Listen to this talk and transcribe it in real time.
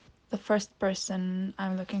first person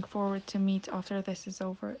I'm looking forward to meet after this is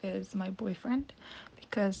over is my boyfriend,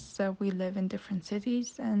 because we live in different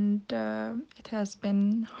cities and it has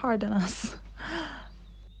been hard on us.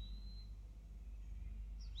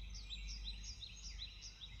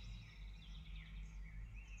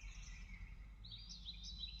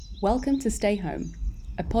 Welcome to Stay Home,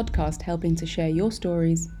 a podcast helping to share your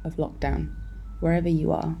stories of lockdown, wherever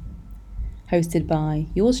you are. Hosted by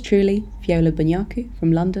yours truly, Fiola Bunyaku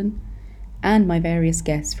from London, and my various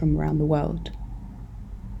guests from around the world.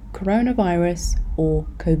 Coronavirus, or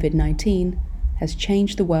COVID-19, has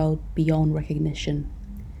changed the world beyond recognition,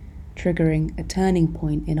 triggering a turning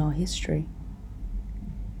point in our history.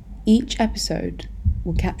 Each episode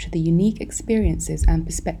will capture the unique experiences and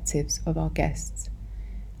perspectives of our guests,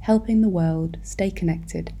 helping the world stay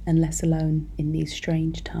connected and less alone in these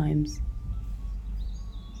strange times.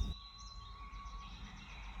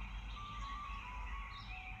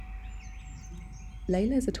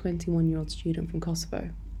 Layla is a 21-year-old student from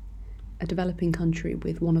Kosovo, a developing country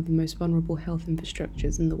with one of the most vulnerable health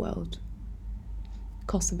infrastructures in the world.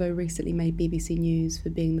 Kosovo recently made BBC News for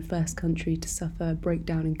being the first country to suffer a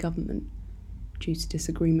breakdown in government due to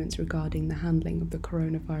disagreements regarding the handling of the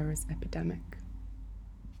coronavirus epidemic.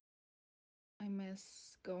 I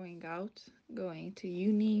miss going out, going to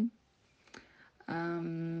uni,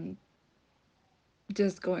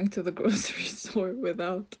 just going to the grocery store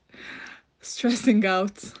without stressing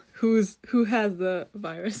out who has the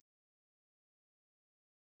virus.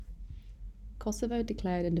 Kosovo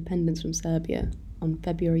declared independence from Serbia on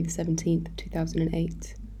February 17,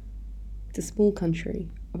 2008. It's a small country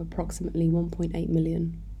of approximately 1.8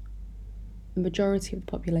 million. The majority of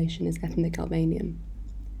the population is ethnic Albanian,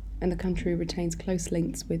 and the country retains close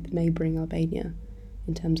links with neighbouring Albania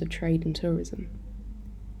in terms of trade and tourism.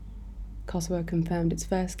 Kosovo confirmed its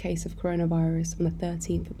first case of coronavirus on the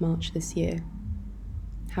 13th of March this year.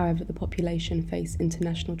 However, the population face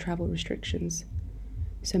international travel restrictions,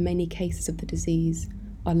 so many cases of the disease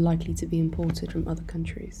are likely to be imported from other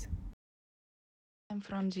countries. I'm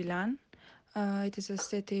from Gilan. It is a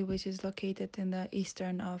city which is located in the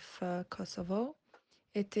eastern of Kosovo.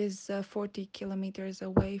 It is 40 kilometers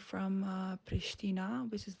away from Pristina,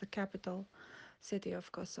 which is the capital city of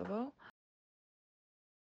Kosovo.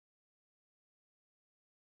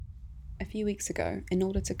 A few weeks ago, in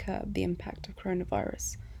order to curb the impact of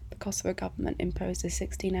coronavirus, the Kosovo government imposed a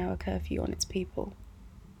 16-hour curfew on its people.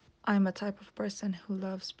 I'm a type of person who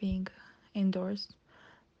loves being indoors,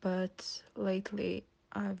 but lately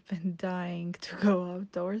I've been dying to go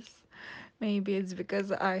outdoors. Maybe it's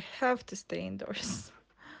because I have to stay indoors.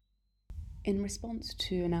 In response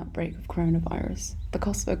to an outbreak of coronavirus, the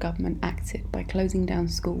Kosovo government acted by closing down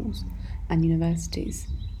schools and universities,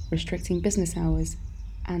 restricting business hours,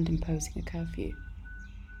 and imposing a curfew.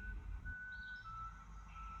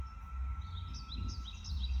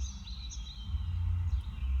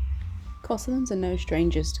 Kosovans are no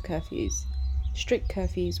strangers to curfews. Strict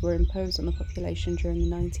curfews were imposed on the population during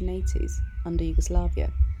the 1980s under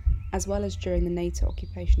Yugoslavia, as well as during the NATO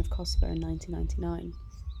occupation of Kosovo in 1999.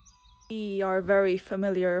 We are very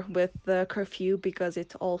familiar with the curfew because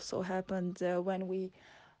it also happened when we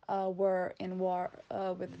were in war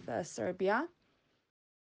with Serbia.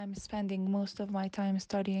 I'm spending most of my time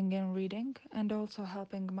studying and reading, and also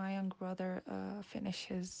helping my young brother finish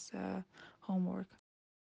his homework.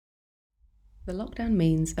 The lockdown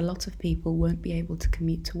means a lot of people won't be able to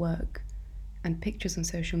commute to work, and pictures on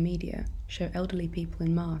social media show elderly people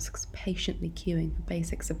in masks patiently queuing for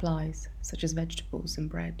basic supplies such as vegetables and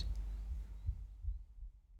bread.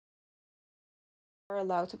 We're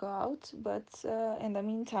allowed to go out, but in the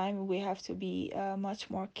meantime, we have to be much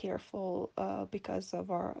more careful because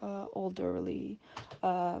of our elderly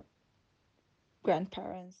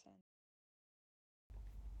grandparents.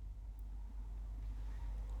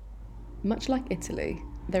 Much like Italy,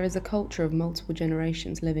 there is a culture of multiple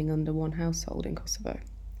generations living under one household in Kosovo,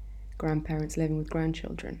 grandparents living with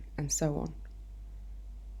grandchildren, and so on.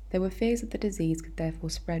 There were fears that the disease could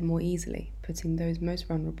therefore spread more easily, putting those most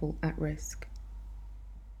vulnerable at risk.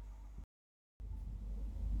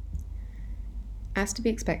 As to be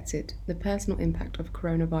expected, the personal impact of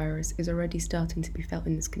coronavirus is already starting to be felt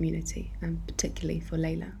in this community, and particularly for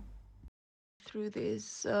Layla. Through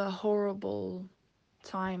this horrible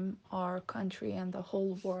time our country and the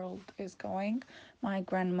whole world is going, my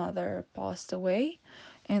grandmother passed away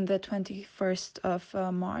in the 21st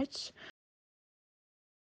of March.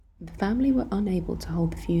 The family were unable to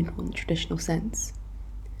hold the funeral in the traditional sense.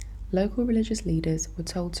 Local religious leaders were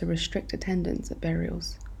told to restrict attendance at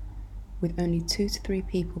burials, with only 2 to 3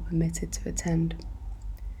 people permitted to attend.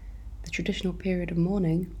 The traditional period of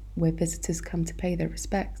mourning where visitors come to pay their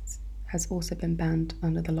respects, has also been banned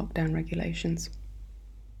under the lockdown regulations.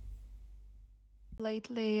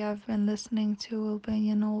 Lately, I've been listening to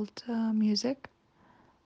Albanian old music.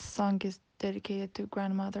 The song is dedicated to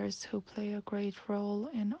grandmothers who play a great role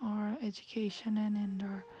in our education and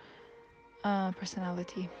in our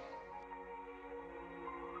personality.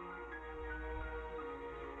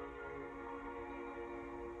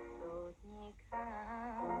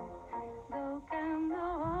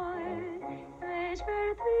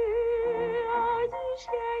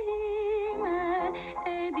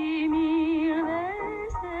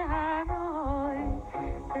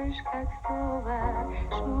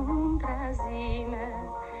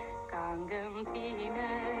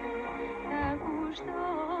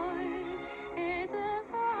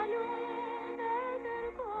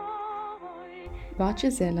 Vaca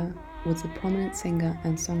Zela was a prominent singer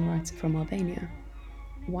and songwriter from Albania,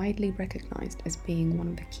 widely recognised as being one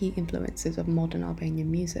of the key influences of modern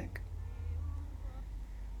Albanian music.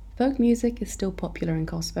 Folk music is still popular in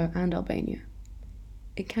Kosovo and Albania.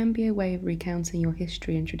 It can be a way of recounting your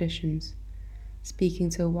history and traditions, speaking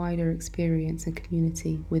to a wider experience and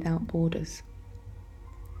community without borders.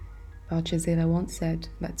 Vaca Zela once said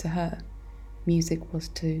that to her, music was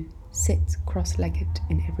to sit cross legged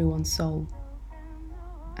in everyone's soul,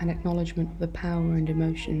 an acknowledgement of the power and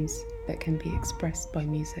emotions that can be expressed by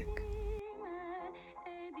music.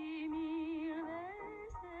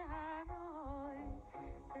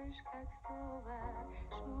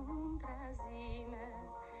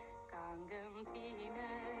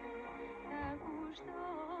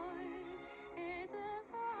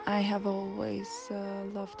 I have always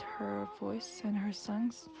loved her voice and her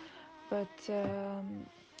songs, but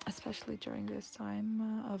especially during this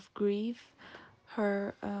time of grief,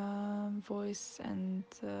 her voice and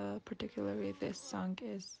particularly this song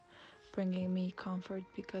is bringing me comfort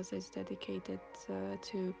because it's dedicated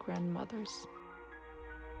to grandmothers.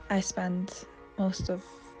 I spent most of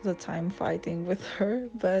the time fighting with her,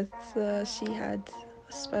 but she had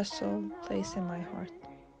a special place in my heart.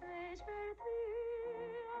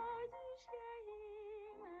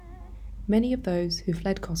 Many of those who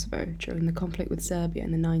fled Kosovo during the conflict with Serbia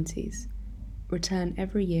in the 90s return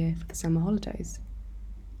every year for the summer holidays,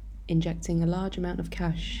 injecting a large amount of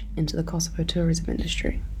cash into the Kosovo tourism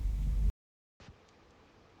industry.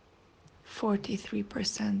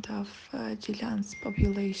 43% of Gilan's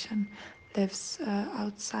population lives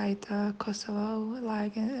outside Kosovo,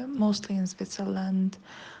 like mostly in Switzerland,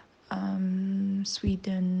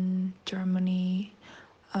 Sweden, Germany,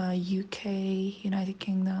 UK, United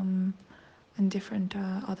Kingdom, and different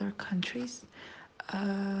other countries.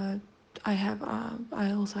 Uh,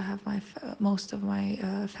 I also have most of my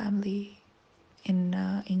family in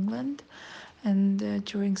England, and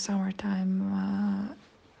during summertime,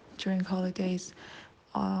 during holidays,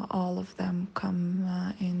 all of them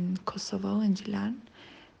come in Kosovo in Gilan,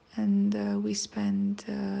 and we spend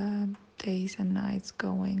days and nights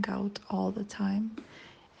going out all the time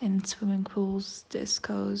in swimming pools,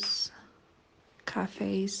 discos,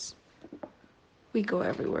 cafes. We go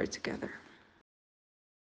everywhere together.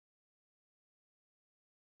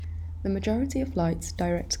 The majority of flights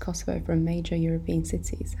direct to Kosovo from major European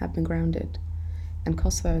cities have been grounded, and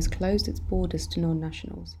Kosovo has closed its borders to non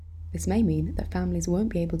nationals. This may mean that families won't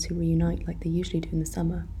be able to reunite like they usually do in the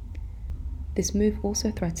summer. This move also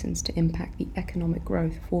threatens to impact the economic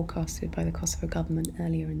growth forecasted by the Kosovo government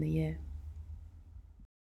earlier in the year.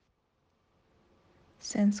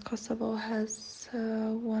 Since Kosovo has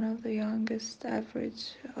one of the youngest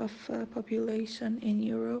average of population in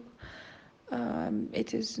Europe,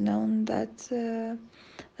 it is known that the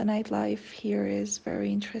nightlife here is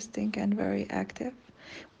very interesting and very active.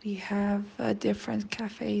 We have different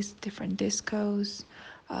cafes, different discos,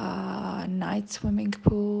 night swimming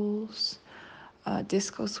pools,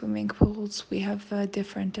 disco swimming pools. We have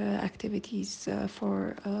different activities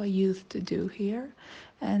for youth to do here,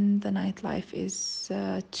 and the nightlife is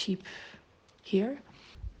cheap here.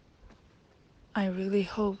 I really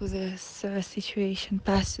hope this situation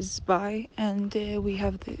passes by and we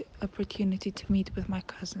have the opportunity to meet with my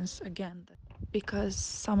cousins again because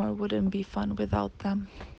summer wouldn't be fun without them.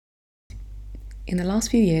 In the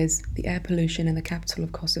last few years, the air pollution in the capital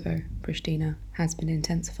of Kosovo, Pristina, has been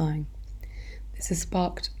intensifying. This has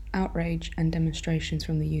sparked outrage and demonstrations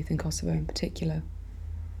from the youth in Kosovo in particular.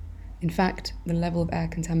 In fact, the level of air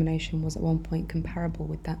contamination was at one point comparable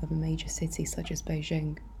with that of a major city such as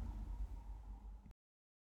Beijing.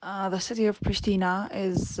 The city of Pristina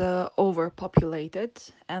is overpopulated,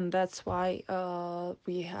 and that's why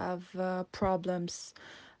we have problems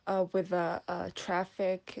with the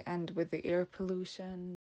traffic and with the air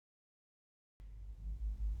pollution.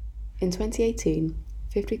 In 2018,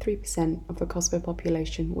 53% of the Kosovo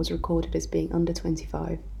population was recorded as being under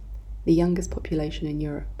 25, the youngest population in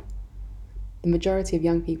Europe. The majority of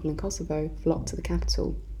young people in Kosovo flock to the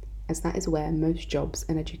capital, as that is where most jobs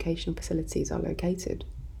and educational facilities are located.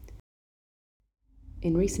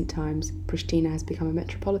 In recent times, Pristina has become a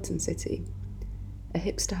metropolitan city, a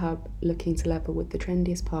hipster hub looking to level with the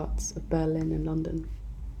trendiest parts of Berlin and London.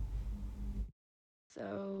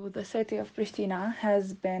 So the city of Pristina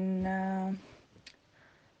has been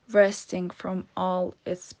resting from all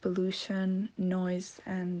its pollution, noise,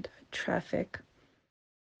 and traffic.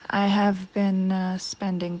 I have been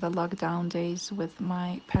spending the lockdown days with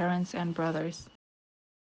my parents and brothers.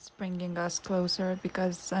 It's bringing us closer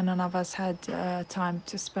because none of us had time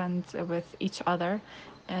to spend with each other,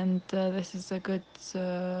 and this is a good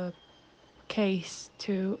case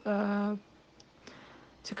to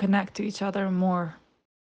connect to each other more.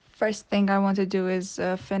 First thing I want to do is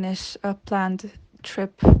finish a planned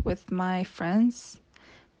trip with my friends,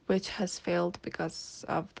 which has failed because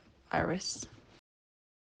of the virus.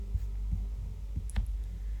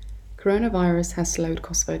 Coronavirus has slowed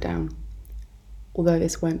Kosovo down, although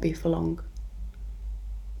this won't be for long.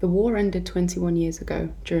 The war ended 21 years ago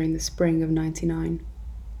during the spring of '99,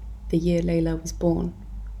 the year Layla was born.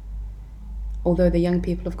 Although the young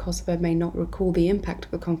people of Kosovo may not recall the impact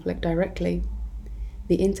of the conflict directly,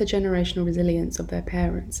 the intergenerational resilience of their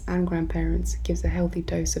parents and grandparents gives a healthy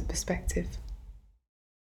dose of perspective.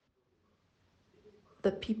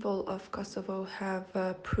 The people of Kosovo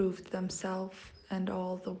have proved themselves and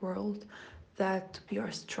all the world that we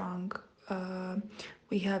are strong.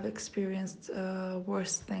 We have experienced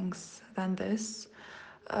worse things than this.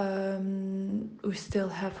 We still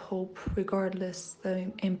have hope regardless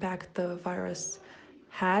the impact the virus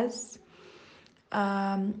has.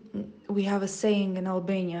 We have a saying in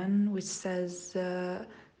Albanian which says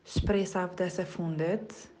 "Shpresa vdes e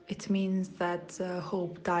fundit." It means that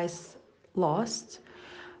hope dies lost.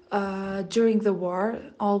 During the war,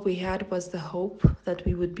 all we had was the hope that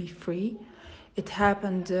we would be free. It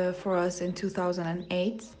happened for us in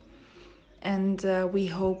 2008, and we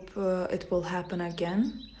hope it will happen again.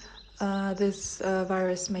 This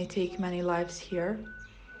virus may take many lives here,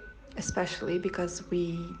 especially because we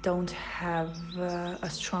don't have a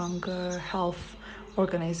strong health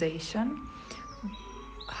organization.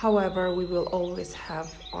 However, we will always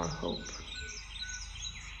have our hope.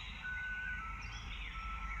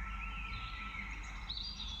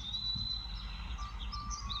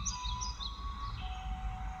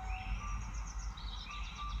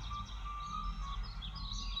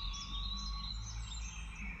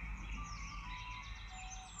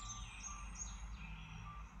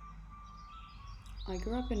 I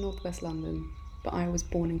grew up in northwest London, but I was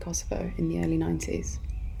born in Kosovo in the early 90s.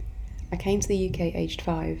 I came to the UK aged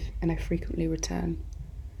 5 and I frequently return.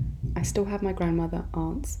 I still have my grandmother,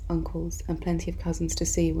 aunts, uncles, and plenty of cousins to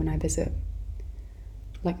see when I visit.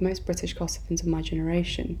 Like most British Kosovans of my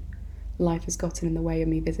generation, life has gotten in the way of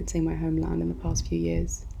me visiting my homeland in the past few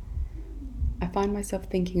years. I find myself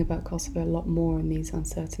thinking about Kosovo a lot more in these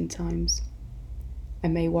uncertain times. I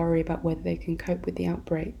may worry about whether they can cope with the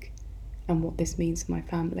outbreak and what this means for my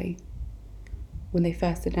family. When they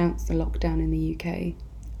first announced the lockdown in the UK,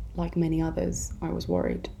 like many others, I was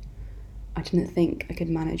worried. I didn't think I could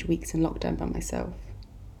manage weeks in lockdown by myself.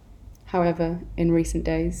 However, in recent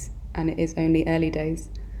days, and it is only early days,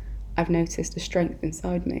 I've noticed a strength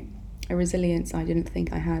inside me, a resilience I didn't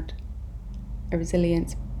think I had. A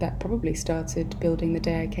resilience that probably started building the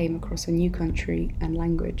day I came across a new country and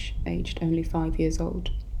language, aged only 5 years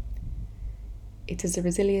old. It is a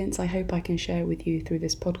resilience I hope I can share with you through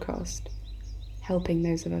this podcast, helping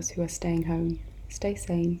those of us who are staying home stay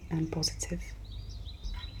sane and positive.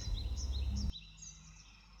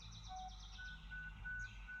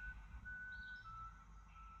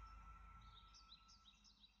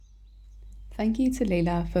 Thank you to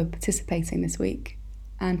Leila for participating this week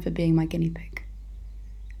and for being my guinea pig.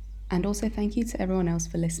 And also thank you to everyone else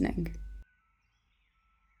for listening.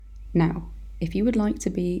 Now, if you would like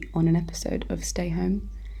to be on an episode of Stay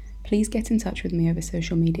Home, please get in touch with me over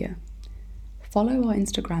social media. Follow our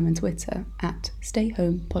Instagram and Twitter at Stay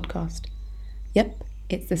Home Podcast. Yep,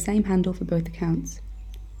 it's the same handle for both accounts.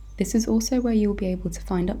 This is also where you'll be able to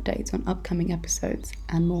find updates on upcoming episodes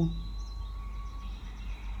and more.